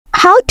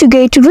How to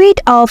get rid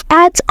of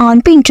ads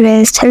on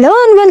Pinterest. Hello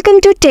and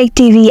welcome to Tech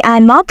TV.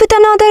 I'm up with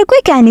another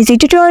quick and easy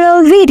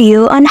tutorial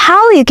video on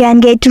how you can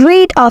get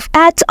rid of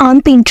ads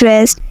on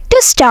Pinterest.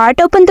 To start,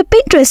 open the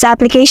Pinterest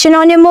application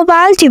on your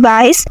mobile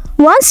device.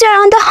 Once you're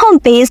on the home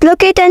page,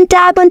 locate and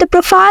tap on the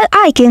profile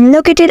icon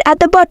located at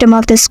the bottom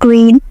of the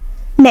screen.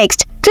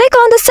 Next, click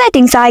on the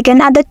settings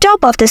icon at the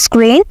top of the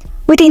screen.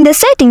 Within the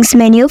settings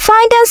menu,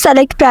 find and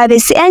select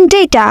privacy and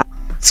data.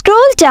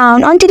 Scroll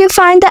down until you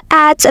find the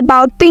Ads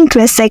About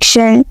Pinterest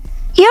section.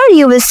 Here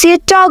you will see a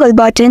toggle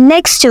button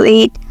next to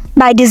it.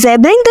 By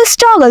disabling this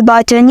toggle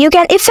button, you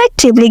can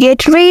effectively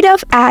get rid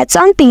of ads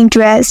on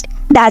Pinterest.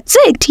 That's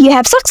it! You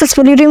have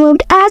successfully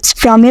removed ads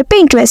from your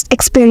Pinterest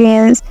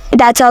experience.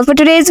 That's all for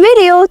today's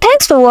video.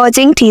 Thanks for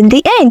watching till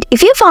the end.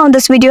 If you found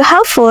this video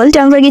helpful,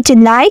 don't forget to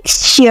like,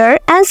 share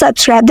and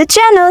subscribe the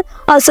channel.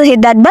 Also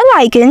hit that bell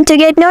icon to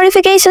get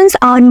notifications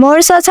on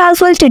more such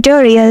helpful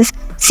tutorials.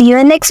 See you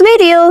in next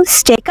video.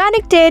 Stay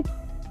connected.